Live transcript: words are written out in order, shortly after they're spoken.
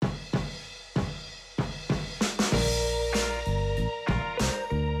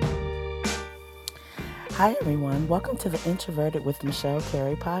Hi, everyone. Welcome to the Introverted with Michelle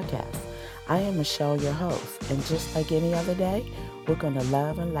Carey podcast. I am Michelle, your host, and just like any other day, we're going to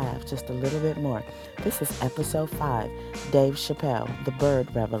love and laugh just a little bit more. This is episode 5, Dave Chappelle, The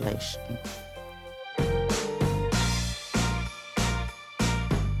Bird Revelation.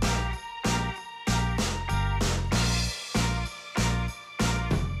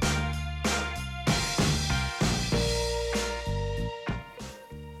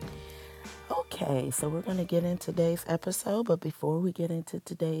 Okay, so we're going to get into today's episode, but before we get into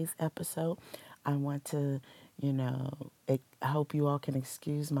today's episode, I want to, I hope you all can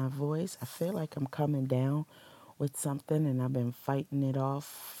excuse my voice. I feel like I'm coming down with something and I've been fighting it off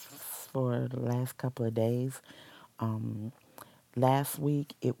for the last couple of days. Um, Last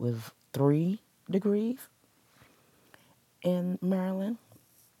week it was 3 degrees in Maryland,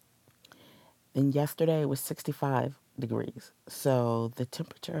 and yesterday it was 65 degrees. So the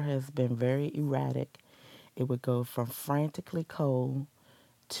temperature has been very erratic. It would go from frantically cold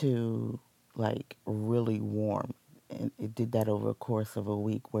to like really warm. And it did that over a course of a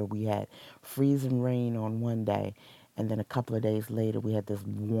week where we had freezing rain on one day, and then a couple of days later we had this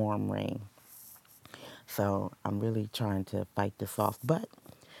warm rain. So I'm really trying to fight this off. But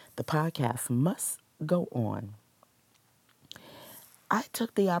the podcast must go on. I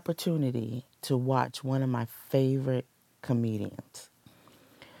took the opportunity to watch one of my favorite comedians.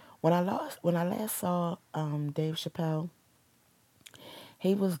 When I last saw Dave Chappelle,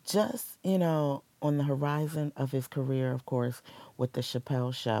 he was just, on the horizon of his career, of course, with the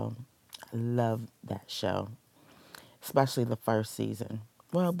Chappelle Show. I love that show, especially the first season.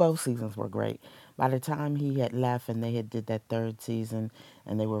 Well, both seasons were great. By the time he had left and they had did that third season,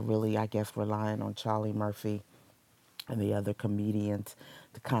 and they were really, I guess, relying on Charlie Murphy and the other comedians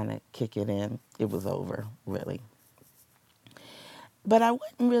to kind of kick it in, it was over, really. But I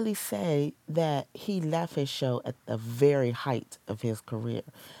wouldn't really say that he left his show at the very height of his career.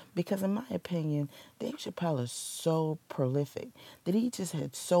 Because, in my opinion, Dave Chappelle is so prolific that he just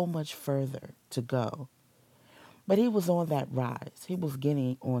had so much further to go. But he was on that rise. He was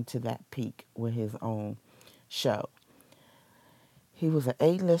getting onto that peak with his own show. He was an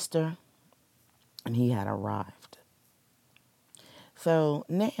A-lister and he had arrived. So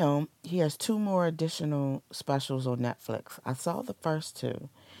now he has 2 more additional specials on Netflix. I saw the first 2,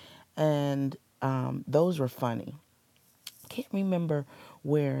 and those were funny. Can't remember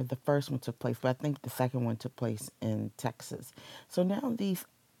where the first one took place, but I think the second one took place in Texas. So now these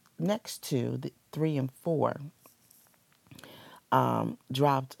next 2, the 3 and 4,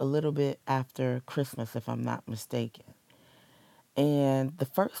 dropped a little bit after Christmas, if I'm not mistaken. And the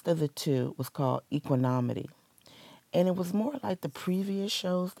first of the 2 was called Equanimity. And it was more like the previous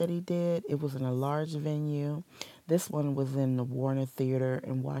shows that he did. It was in a large venue. This one was in the Warner Theater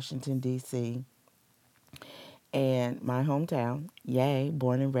in Washington, D.C. And my hometown, yay,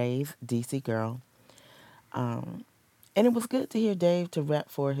 born and raised D.C. girl. And it was good to hear Dave to rep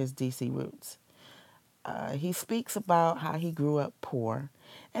for his D.C. roots. He speaks about how he grew up poor,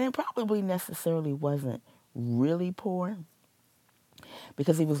 and it probably necessarily wasn't really poor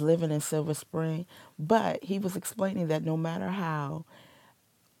because he was living in Silver Spring, but he was explaining that no matter how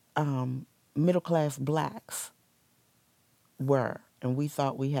middle class blacks were, and we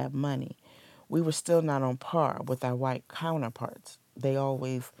thought we had money, we were still not on par with our white counterparts. They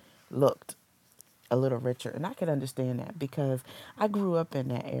always looked a little richer, and I could understand that because I grew up in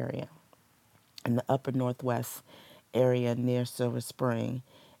that area, in the upper northwest area near Silver Spring,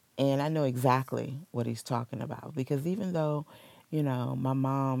 and I know exactly what he's talking about because even though, my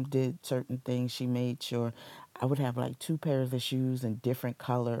mom did certain things, she made sure I would have like 2 pairs of shoes in different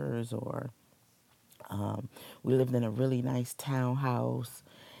colors, or we lived in a really nice townhouse.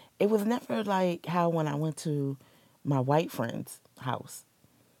 It was never like how when I went to my white friend's house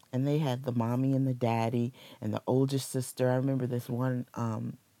and they had the mommy and the daddy and the older sister. I remember this one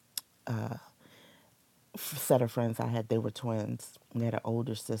set of friends I had, they were twins. They had an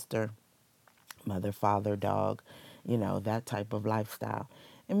older sister, mother, father, dog, that type of lifestyle.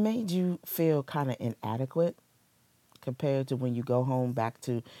 It made you feel kind of inadequate compared to when you go home back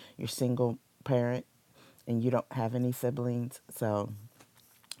to your single parent and you don't have any siblings. So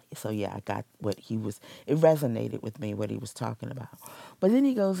yeah, I got what he was, it resonated with me what he was talking about. But then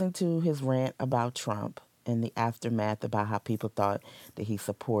he goes into his rant about Trump and the aftermath about how people thought that he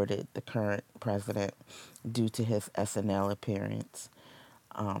supported the current president due to his SNL appearance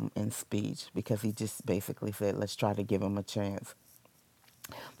and speech, because he just basically said, let's try to give him a chance.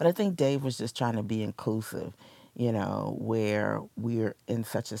 But I think Dave was just trying to be inclusive, where we're in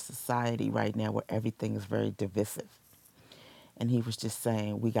such a society right now where everything is very divisive. And he was just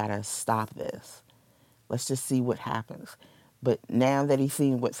saying, we got to stop this. Let's just see what happens. But now that he's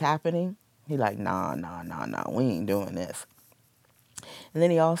seen what's happening, he like, nah, nah, nah, nah, we ain't doing this. And then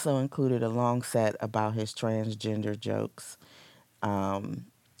he also included a long set about his transgender jokes, um,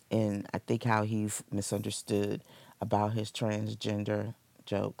 and I think how he's misunderstood about his transgender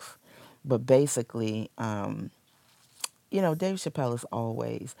jokes. But basically, Dave Chappelle is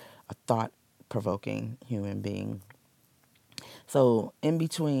always a thought provoking human being. So, in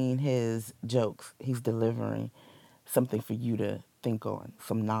between his jokes, he's delivering something for you to think on,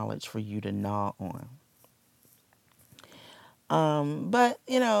 some knowledge for you to gnaw on. But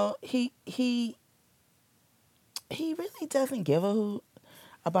he really doesn't give a hoot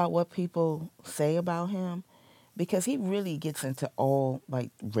about what people say about him because he really gets into all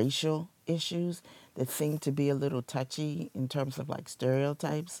like racial issues that seem to be a little touchy in terms of like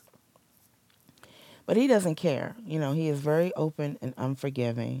stereotypes. But he doesn't care. He is very open and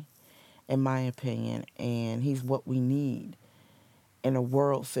unforgiving, in my opinion, and he's what we need in a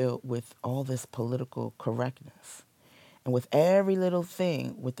world filled with all this political correctness. And with every little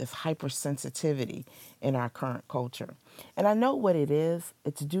thing, with this hypersensitivity in our current culture. And I know what it is.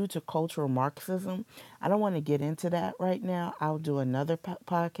 It's due to cultural Marxism. I don't want to get into that right now. I'll do another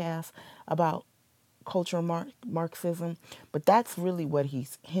podcast about cultural Marxism. But that's really what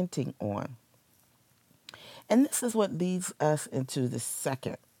he's hinting on. And this is what leads us into the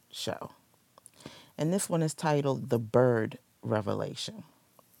second show. And this one is titled The Bird Revelation.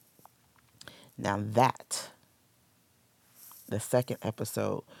 Now that the second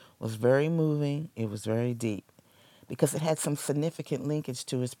episode was very moving. It was very deep because it had some significant linkage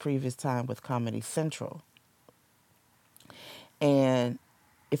to his previous time with Comedy Central. And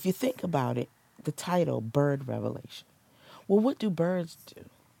if you think about it, the title, Bird Revelation. Well, what do birds do?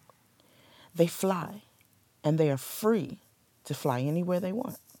 They fly, and they are free to fly anywhere they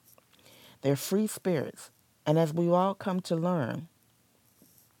want. They're free spirits. And as we all come to learn,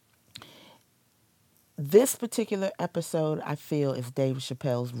 this particular episode, I feel, is Dave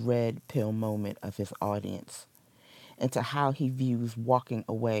Chappelle's red pill moment of his audience into how he views walking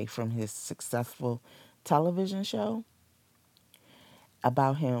away from his successful television show,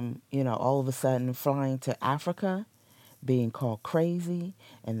 about him, all of a sudden flying to Africa, being called crazy,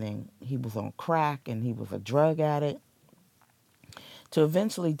 and then he was on crack and he was a drug addict, to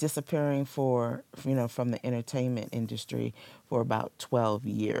eventually disappearing from the entertainment industry for about 12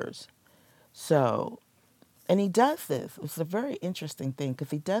 years. So, and he does this. It's a very interesting thing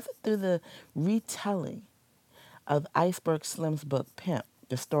because he does it through the retelling of Iceberg Slim's book, Pimp,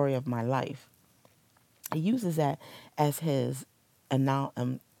 The Story of My Life. He uses that as his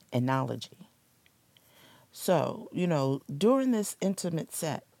analogy. So, during this intimate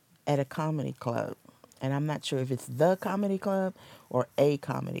set at a comedy club, and I'm not sure if it's the comedy club or a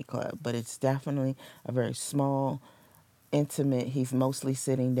comedy club, but it's definitely a very small, intimate, he's mostly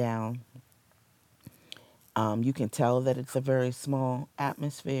sitting down. You can tell that it's a very small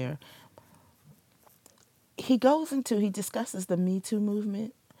atmosphere. He discusses the Me Too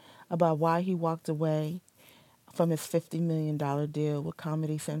movement, about why he walked away from his $50 million deal with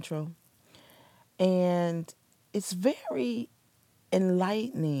Comedy Central. And it's very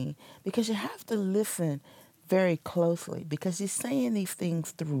enlightening because you have to listen very closely because he's saying these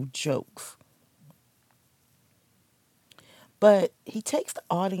things through jokes. But he takes the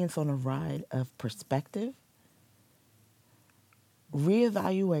audience on a ride of perspective,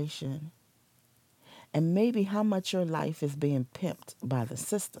 reevaluation, and maybe how much your life is being pimped by the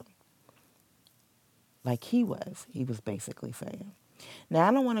system. Like he was basically saying. Now,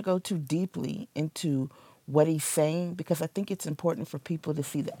 I don't want to go too deeply into what he's saying because I think it's important for people to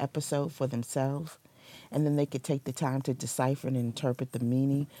see the episode for themselves, and then they could take the time to decipher and interpret the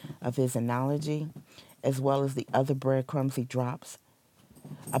meaning of his analogy, as well as the other breadcrumbs he drops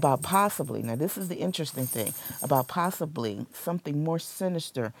about possibly, now this is the interesting thing, about possibly something more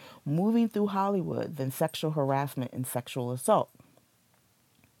sinister moving through Hollywood than sexual harassment and sexual assault.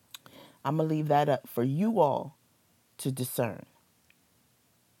 I'm going to leave that up for you all to discern.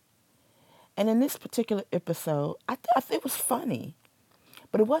 And in this particular episode, I thought it was funny,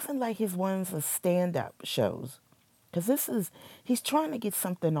 but it wasn't like his ones of stand-up shows. Because he's trying to get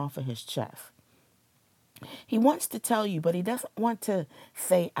something off of his chest. He wants to tell you, but he doesn't want to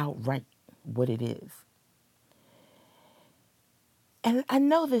say outright what it is. And I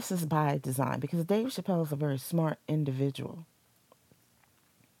know this is by design because Dave Chappelle is a very smart individual.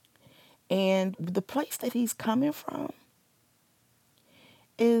 And the place that he's coming from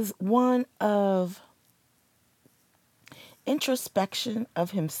is one of introspection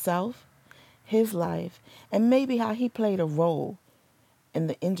of himself, his life, and maybe how he played a role in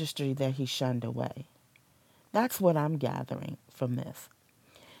the industry that he shunned away. That's what I'm gathering from this.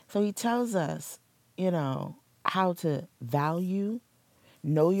 So he tells us, how to value,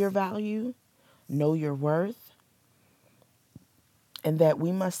 know your worth, and that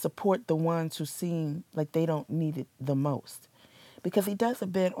we must support the ones who seem like they don't need it the most. Because he does a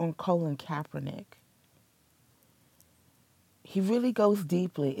bit on Colin Kaepernick. He really goes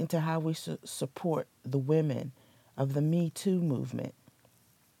deeply into how we should support the women of the Me Too movement.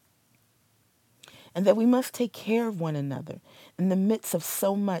 And that we must take care of one another in the midst of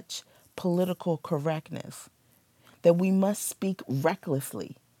so much political correctness. That we must speak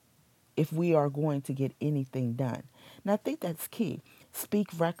recklessly if we are going to get anything done. And I think that's key. Speak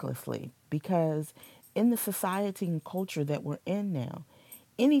recklessly, because in the society and culture that we're in now,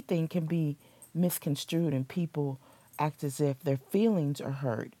 anything can be misconstrued and people act as if their feelings are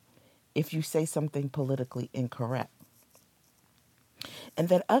hurt if you say something politically incorrect. And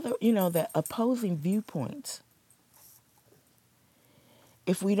that opposing viewpoints,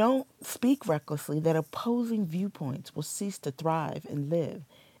 if we don't speak recklessly, that opposing viewpoints will cease to thrive and live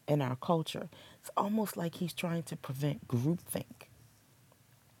in our culture. It's almost like he's trying to prevent groupthink.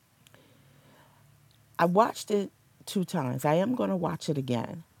 I watched it 2 times. I am going to watch it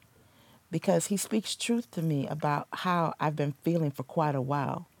again because he speaks truth to me about how I've been feeling for quite a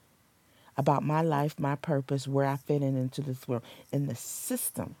while about my life, my purpose, where I fit into this world, in the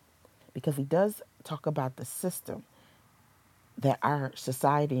system, because he does talk about the system that our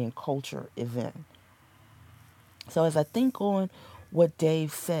society and culture is in. So as I think on what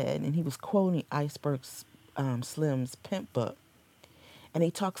Dave said, and he was quoting Iceberg Slim's Pimp book, and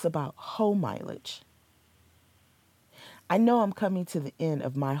he talks about hoe mileage. I know I'm coming to the end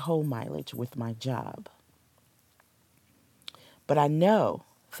of my hoe mileage with my job. But I know,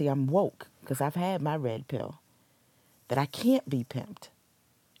 see, I'm woke because I've had my red pill, that I can't be pimped.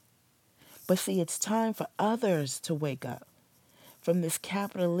 But see, it's time for others to wake up from this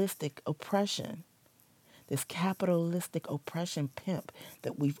capitalistic oppression pimp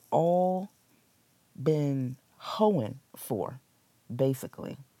that we've all been hoeing for,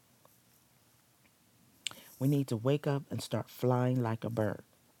 basically. We need to wake up and start flying like a bird.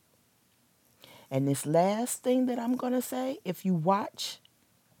 And this last thing that I'm going to say, if you watch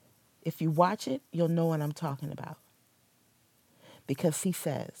it, you'll know what I'm talking about. Because he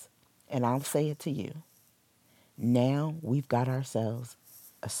says, and I'll say it to you, now we've got ourselves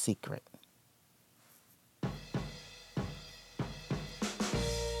a secret.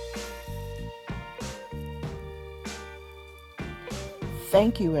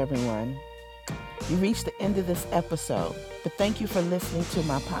 Thank you, everyone. You reached the end of this episode, but thank you for listening to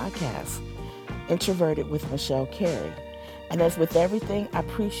my podcast, Introverted with Michelle Carey. And as with everything, I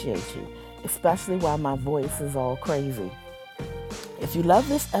appreciate you, especially while my voice is all crazy. If you love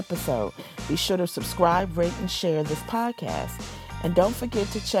this episode, be sure to subscribe, rate, and share this podcast. And don't forget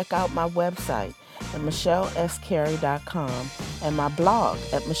to check out my website at michellescarey.com and my blog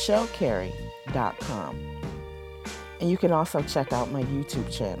at michellecarey.com. And you can also check out my YouTube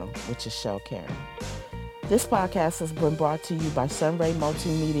channel, which is Shell Carey. This podcast has been brought to you by Sunray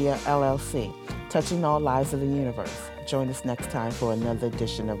Multimedia, LLC, touching all lives of the universe. Join us next time for another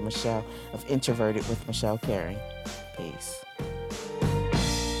edition of Introverted with Michelle Carey. Peace.